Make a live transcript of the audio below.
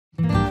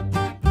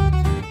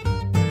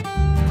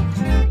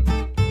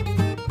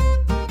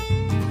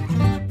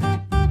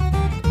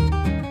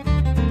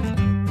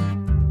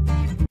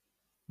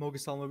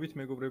მოგესალმებით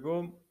მეგობრებო,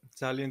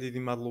 ძალიან დიდი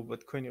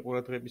მადლობა თქვენი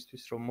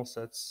ყურადღებისთვის,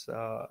 რომელსაც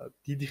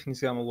დიდი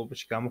ხნის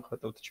განმავლობაში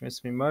გამოხატავთ ჩვენს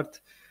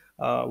მიმართ.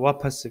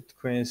 ვაფასებ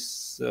თქვენს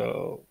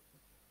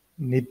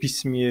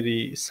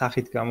ნებისმიერი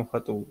სახით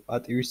გამოხატულ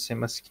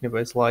პატივისცემას,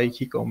 იქნება ეს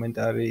ლაიქი,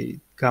 კომენტარი,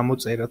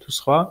 გამოწერა თუ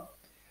სხვა.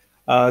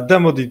 და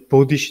მოდით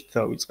ბოდიში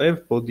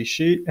დავიწყებ,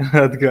 ბოდიში,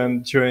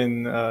 რადგან ჩვენ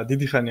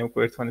დიდი ხანია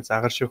უკვე ერთმანეთს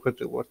აღარ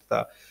შევხვედრილ ვართ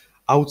და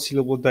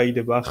აუცილებლად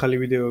დაიდება ახალი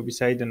ვიდეოები,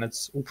 საიდანაც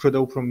უფრო და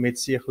უფრო მეტ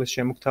სიახლეს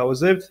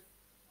შემოგთავაზებთ.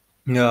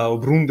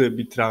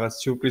 ბრუნდებით რაღაც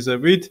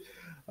სიურპრიზებით,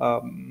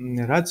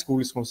 რაც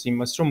გულისხმობს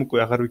იმას, რომ უკვე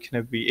აღარ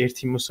ვიქნები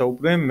ერთი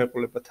მოსაუბრე,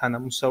 მეყოლება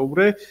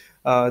თანამოსაუბრე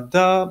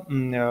და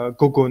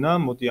გოგონა,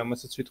 მოდი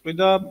ამასაც ვიტყვი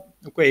და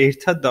უკვე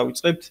ერთად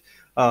დავიწყებთ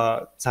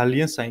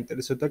ძალიან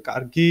საინტერესო და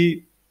კარგი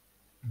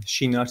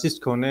შინაარსის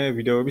მქონე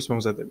ვიდეოების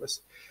მომზადებას.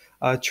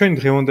 ჩვენ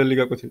დღევანდელი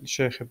გაკვეთილი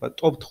შეეხება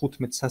ტოპ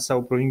 15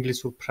 სასაუბრო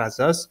ინგლისურ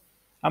ფრაზას.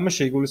 ამას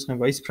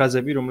შეიგულისხმება ის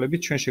ფრაზები, რომლებიც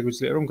ჩვენ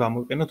შეგვიძლია რომ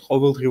გამოვიყენოთ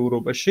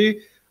ყოველდღიურობაში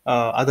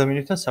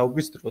ადამიანებთან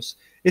საუბრის დროს.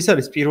 ეს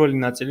არის პირველი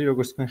ნაწილი,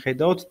 როგორც თქვენ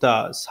ხედავთ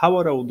და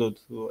სავარაუდოდ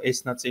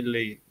ეს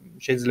ნაწილი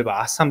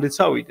შეიძლება 100-მდე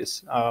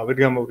წავიდეს, ვერ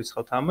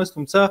გამოვრიცხავთ ამას,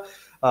 თუმცა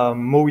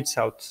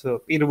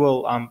მოვიცავთ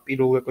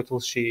პირველ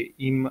გაკვეთილში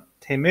იმ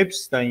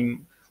თემებს და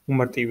იმ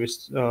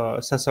უმარტივეს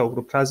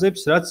სასაუბრო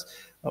ფრაზებს, რაც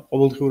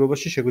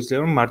ყოველდღიურობაში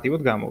შეგვიძლია რომ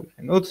მარტივად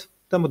გამოვიყენოთ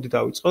და მოდი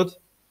დავიწყოთ.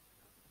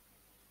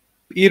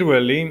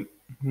 პირველი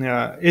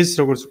ეს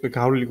როგორც უკვე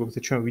გავლილი გვაქვს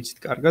და ჩვენ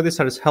ვიცით კარგად, ეს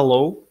არის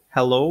hello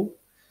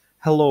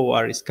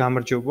არის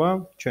გამარჯობა,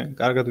 ჩვენ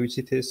კარგად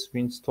ვიცით ეს,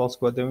 ვინც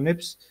თვალს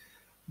გვადევნებს.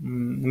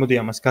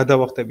 მოდი ამას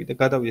გადავახტები და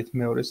გადავიდეთ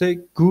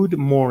მეორეზე. Good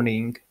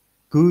morning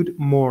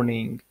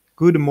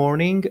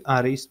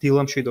არის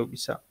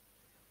დილამშვიდობისა.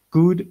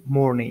 Good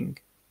morning.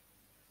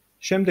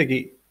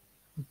 შემდეგი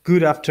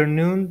good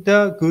afternoon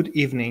და good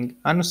evening.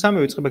 ანუ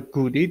სამივე იწყება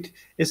good-ით,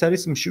 ეს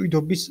არის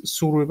მშვიდობის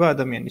სურვება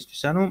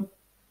ადამიანისთვის. ანუ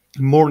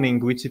morning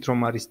ვიცით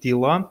რომ არის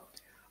დილა,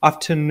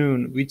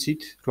 afternoon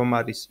ვიცით რომ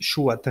არის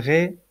შუა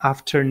დღე,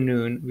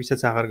 afternoon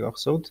ვისაც აღარ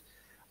გახსოვთ,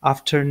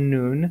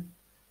 afternoon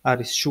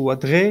არის შუა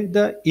დღე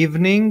და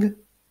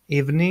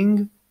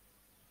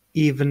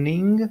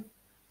evening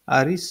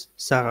არის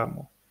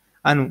საღამო.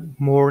 ანუ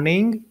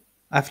morning,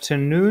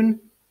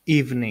 afternoon,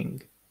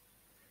 evening.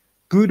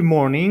 Good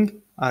morning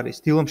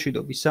არის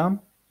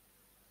დილამშვიდობისა,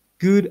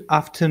 good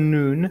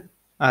afternoon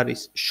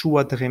არის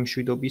შუა დღე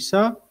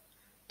მშვიდობისა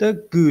და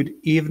good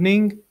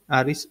evening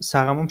არის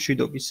საღამო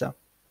მშვიდობისა.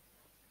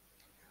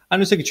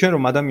 ანუ ესე იგი ჩვენ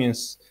რომ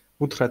ადამიანს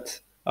უთხრათ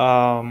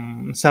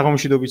საღამო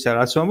მშვიდობისა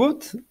რაც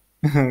ვამბობთ,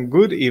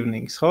 good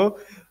evenings, ხო?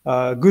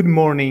 Good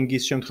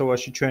morning-ის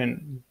შემთხვევაში ჩვენ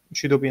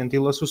მშვიდობიან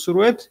დილას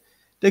უსურვებთ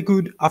და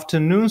good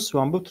afternoons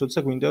ვამბობთ, როცა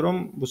გვინდა რომ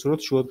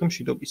უსურვოთ შუადღე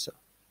მშვიდობისა.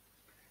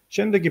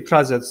 შემდეგი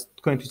ფრაზაც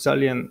თქვენთვის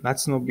ძალიან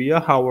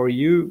ნაცნობია, how are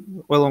you?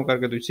 ყველამ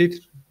კარგად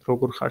ვიცით,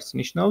 როგორ ხართ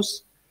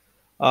ნიშნავს.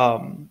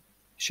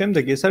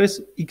 შემდეგი ეს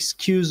არის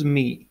excuse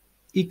me.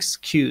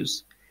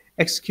 Excuse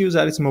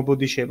არის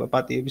მობოდიშება,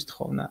 პატიების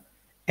თხოვნა.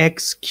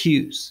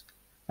 Excuse.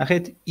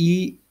 ნახეთ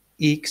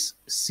E-X-C-U-S-E.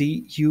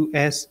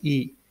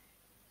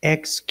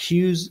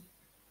 Excuse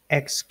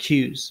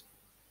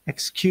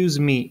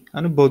me.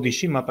 ანუ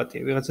ბოდიში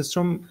მაპატიე. ვიღაცას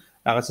რომ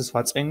რაღაცას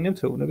ვაწყენინებთ,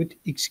 ვეუბნებით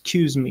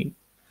excuse me.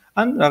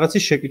 ან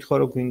რაღაცის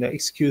შეკითხვა რო გვინდა,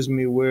 excuse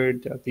me, where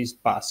does this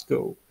bus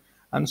go?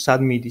 ანუ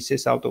სად მიდის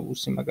ეს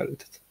ავტობუსი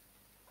მაგალითად.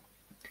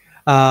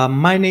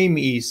 My name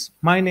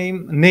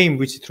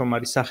ვიცით რომ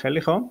არის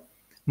სახელი, ხო?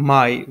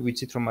 My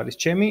ვიცით რომ არის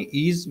ჩემი,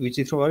 is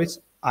ვიცით რომ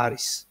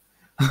არის.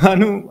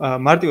 ანუ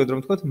მარტივად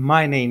რომ ვთქვათ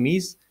my name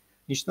is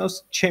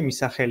ნიშნავს ჩემი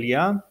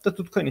სახელია და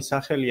თუ თქვენი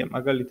სახელია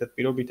მაგალითად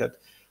პირობითად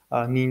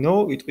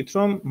ნინო, ვიტყვით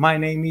რომ my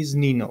name is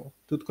Nino.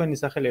 თუ თქვენი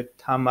სახელია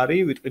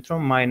თამარი, ვიტყვით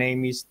რომ my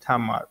name is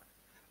Tamar.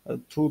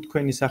 თუ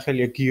თქვენი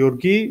სახელია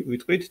გიორგი,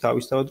 ვიტყვით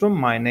თავისთავად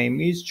რომ my name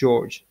is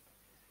George.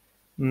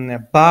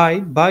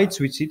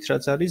 Bye-ს ვიცით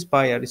რაც არის,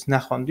 bye არის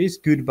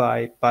ნახვამდის,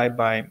 goodbye,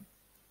 bye-bye.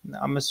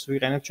 ამას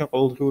ვიყენებთ ჩვენ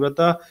ყოველდღიურად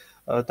და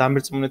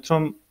დამერწმუნეთ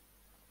რომ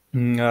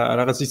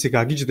რაღაც ისე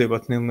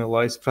გაგიჯდებათ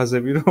ნელ-ნელა ეს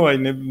ფრაზები, რომ აი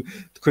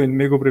თქვენ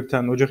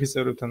მეგობრებთან, ოჯახის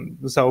წევრებთან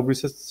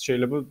საუბრისას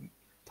შეიძლება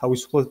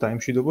თავისუფლად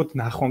დაიმშვიდობოთ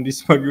ნახვამდის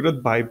მაგივრად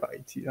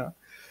bye-bye-თი რა.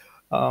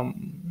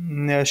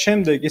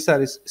 შემდეგ ეს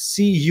არის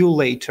see you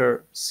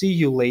later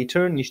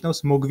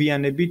ნიშნავს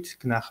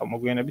მოგვიანებით გნახავ,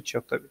 მოგვიანებით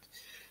შევხვდებით.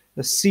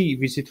 See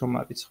ვიცით რომ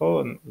არის ხო,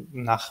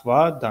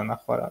 ნახვა,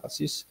 დანახვა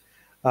რაღაცის.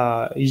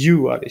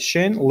 You არის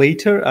შენ,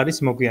 later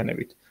არის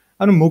მოგვიანებით.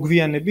 ანუ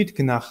მოგვიანებით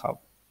გნახავ.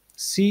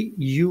 See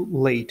you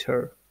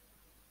later.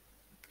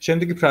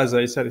 შემდეგი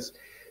ფრაზა ეს არის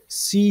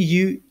see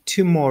you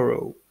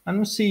tomorrow.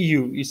 ანუ see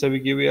you ისევ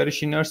იგივე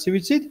არის შინაარსი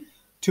ვიცით,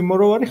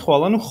 tomorrow არის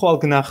ხვალ, ანუ ხვალ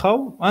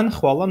გნახავ, ან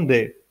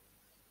ხვალამდე.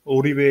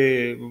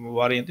 ორივე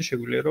ვარიანტი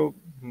შეგვიძლია რომ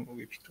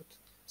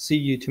ვიფიქროთ. See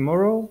you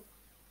tomorrow,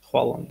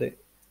 ხვალამდე.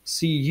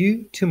 See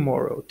you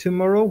tomorrow.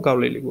 Tomorrow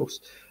გავლილი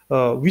გვაქვს.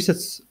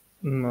 ვისაც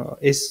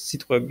ეს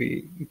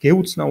სიტყვები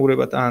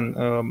გეუცნაურებათ ან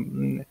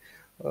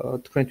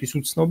თქვენთვის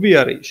უცნობი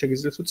არის,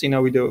 შეგიძლიათ რომ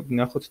წინა ვიდეოები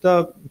ნახოთ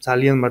და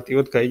ძალიან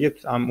მარტივად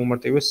გაიგებთ ამ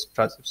უმარტივეს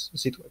ფრაზებს,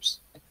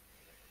 სიტყვებს.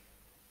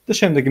 და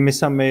შემდეგი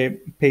მესამე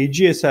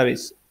page-ი ეს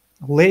არის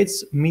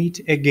let's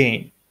meet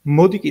again.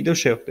 მოდი კიდევ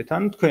შევხვდეთ.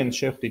 ანუ თქვენ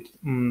შევხვდით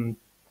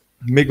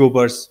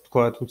მეგობარს,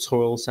 თქვათ,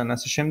 უცხოელს ან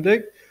ასე შემდეგ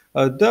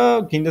და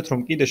გინდათ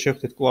რომ კიდე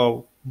შევხვდეთ კვლავ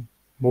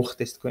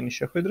მოხდეს თქვენი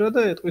შეხვედრა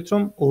და ეტყვით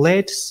რომ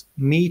let's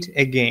meet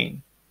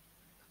again.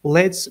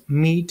 Let's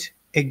meet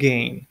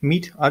again.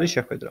 Meet არის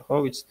შეხვედრა, ხო,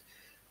 ვიცით?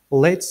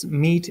 Let's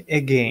meet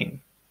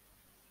again.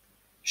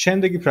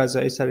 შემდეგი ფრაზა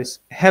ეს არის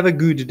have a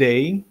good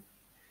day.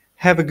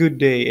 Have a good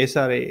day. ეს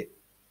არის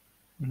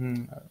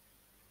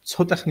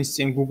ცოტა ხნის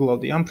წინ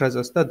გუგლავდი ამ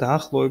ფრაზას და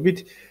დაახლოებით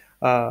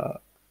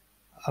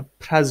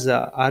ფრაზა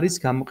არის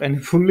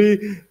გამოყენებული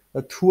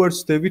თუ არ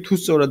ვცდები, თუ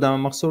სწორად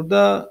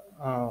ამახსოვრდა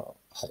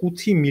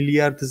 5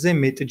 მილიარდზე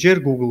მეტჯერ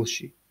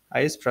Google-ში.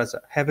 აი ეს ფრაზა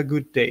have a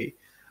good day.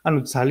 ანუ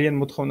ძალიან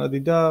მოთხოვნადი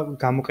და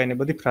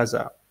გამოყენებადი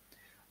ფრაზაა.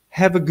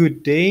 Have a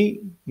good day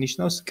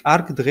ნიშნავს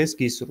კარგ დღეს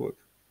გისურვებ.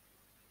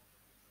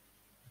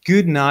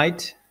 Good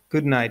night,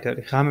 good night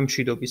არის ღამე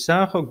მშვიდობისა,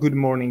 ხო, good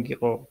morning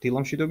იყო დილა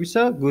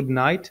მშვიდობისა, good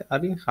night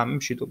არის ღამე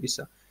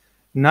მშვიდობისა.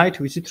 Night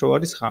ვიცით რო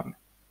არის ღამე.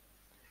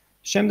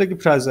 შემდეგი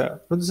ფრაზა,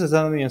 როდესაც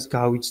ადამიანს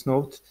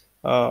გავიცნობთ,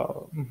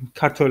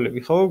 ქართველები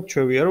ხო,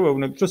 ჩვევია რომ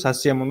ვეუბნებით რომ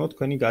სასიამოვნოა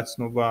თქვენი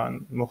გაცნობა, ან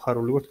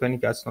მოხარული ვარ თქვენი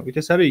გაცნობით.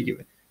 ეს არის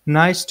იგივე.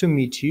 Nice to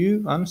meet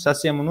you, ანუ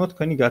სასიამოვნოა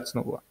თქვენი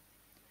გაცნობა.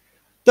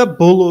 და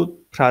ბოლო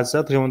ფრაზა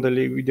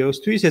დღევანდელი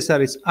ვიდეოსთვის ეს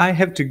არის I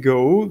have to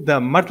go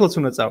და მართლაც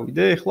უნდა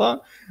წავიდე ახლა,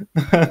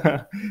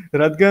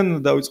 რადგან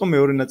დავიწყო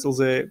მეორე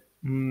ნაწილზე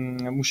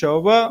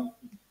მუშაობა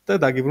და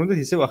დაგიბრუნდეთ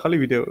ისევ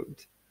ახალი ვიდეოებით.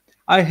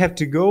 I have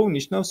to go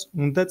ნიშნავს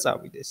უნდა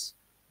წავიდეს.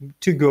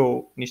 To go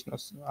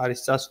ნიშნავს არის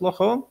წასვლა,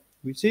 ხო?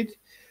 ვიცით?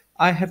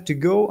 I have to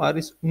go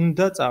არის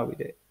უნდა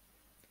წავიდე.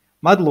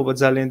 მადლობა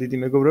ძალიან დიდი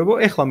მეგობრებო,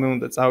 ეხლა მე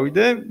უნდა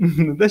წავიდე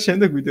და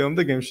შემდეგ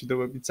ვიდეომდე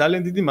გემშვიდობები.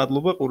 ძალიან დიდი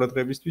მადლობა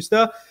ყურადღებისთვის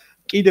და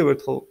კიდევ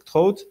ერთხელ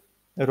გთხოვთ,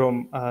 რომ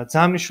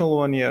ძალიან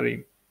მნიშვნელოვანი არის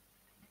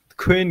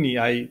თქვენი,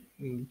 აი,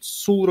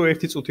 სულ რო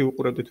 1 წუთი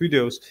უყურებთ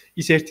ვიდეოს,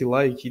 ის ერთი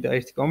ლაიქი და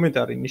ერთი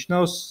კომენტარი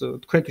ნიშნავს,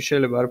 თქვენთვის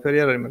შეიძლება არაფერი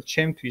არ არის, მაგრამ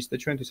ჩემთვის და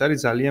ჩვენთვის არის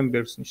ძალიან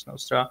ბევრს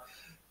ნიშნავს რა.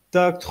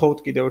 და გთხოვთ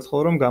კიდევ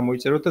ერთხელ რომ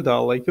გამოიწეროთ და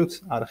დაალაიქოთ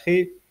არხი,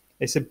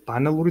 ესე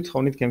ბანალური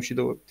თხოვნით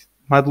გემშვიდობებით.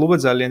 მადლობა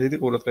ძალიან დიდი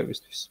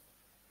ყურადღებისთვის.